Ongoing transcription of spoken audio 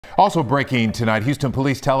Also breaking tonight, Houston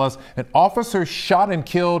police tell us an officer shot and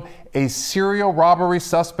killed a serial robbery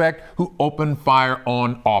suspect who opened fire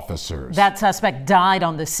on officers. That suspect died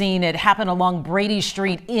on the scene. It happened along Brady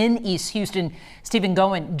Street in East Houston. Stephen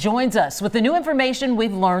Goen joins us with the new information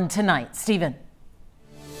we've learned tonight. Stephen.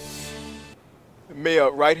 Mia,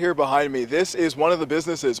 right here behind me, this is one of the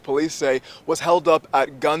businesses police say was held up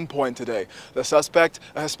at gunpoint today. The suspect,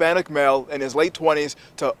 a Hispanic male in his late 20s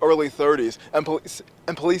to early 30s,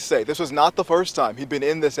 and police say this was not the first time he'd been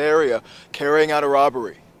in this area carrying out a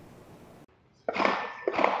robbery.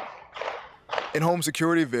 In home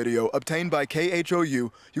security video obtained by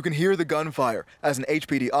KHOU, you can hear the gunfire as an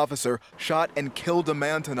HPD officer shot and killed a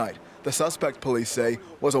man tonight. The suspect, police say,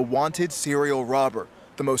 was a wanted serial robber.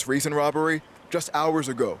 The most recent robbery just hours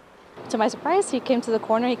ago. To my surprise, he came to the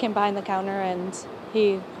corner, he came behind the counter, and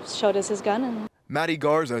he showed us his gun. Maddie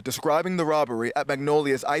Garza describing the robbery at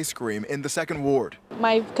Magnolia's Ice Cream in the 2nd Ward.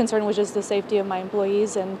 My concern was just the safety of my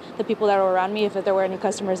employees and the people that were around me, if there were any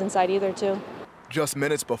customers inside either, too. Just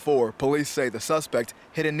minutes before, police say the suspect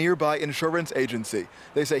hit a nearby insurance agency.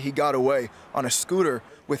 They say he got away on a scooter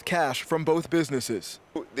with cash from both businesses.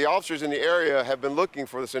 The officers in the area have been looking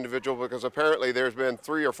for this individual because apparently there's been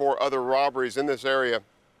 3 or 4 other robberies in this area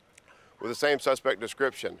with the same suspect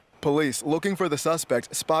description. Police looking for the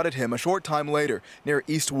suspect spotted him a short time later near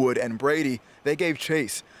Eastwood and Brady. They gave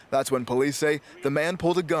chase. That's when police say the man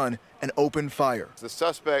pulled a gun and opened fire. The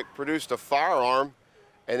suspect produced a firearm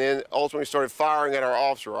and then ultimately started firing at our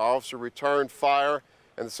officer. Our officer returned fire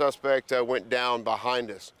and the suspect went down behind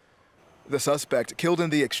us. The suspect killed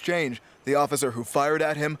in the exchange. The officer who fired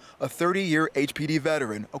at him, a 30-year HPD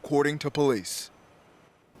veteran, according to police.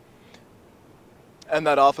 And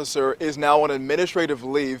that officer is now on administrative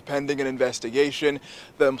leave pending an investigation.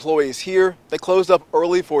 The employees here, they closed up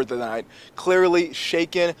early for the night, clearly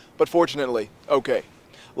shaken, but fortunately okay.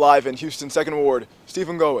 Live in Houston 2nd Ward,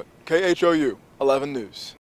 Stephen Goen, KHOU 11 News.